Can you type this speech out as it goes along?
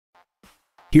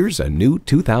Here's a new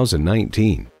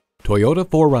 2019 Toyota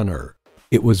 4Runner.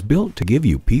 It was built to give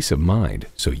you peace of mind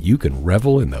so you can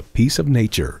revel in the peace of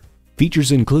nature.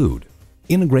 Features include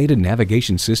integrated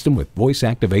navigation system with voice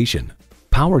activation,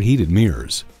 power heated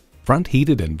mirrors, front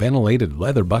heated and ventilated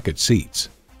leather bucket seats,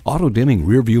 auto-dimming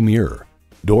rearview mirror,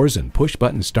 doors and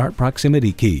push-button start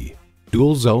proximity key,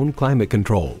 dual-zone climate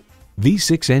control,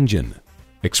 V6 engine,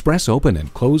 express open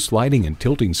and closed sliding and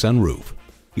tilting sunroof,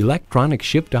 electronic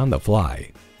shift on the fly,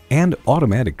 and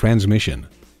automatic transmission.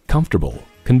 Comfortable,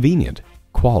 convenient,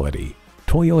 quality.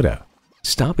 Toyota.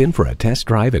 Stop in for a test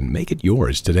drive and make it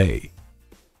yours today.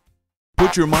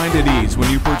 Put your mind at ease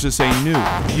when you purchase a new,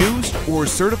 used, or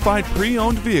certified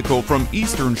pre-owned vehicle from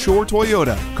Eastern Shore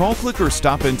Toyota. Call, click, or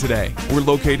stop in today. We're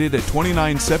located at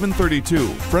 29732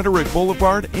 Frederick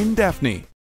Boulevard in Daphne.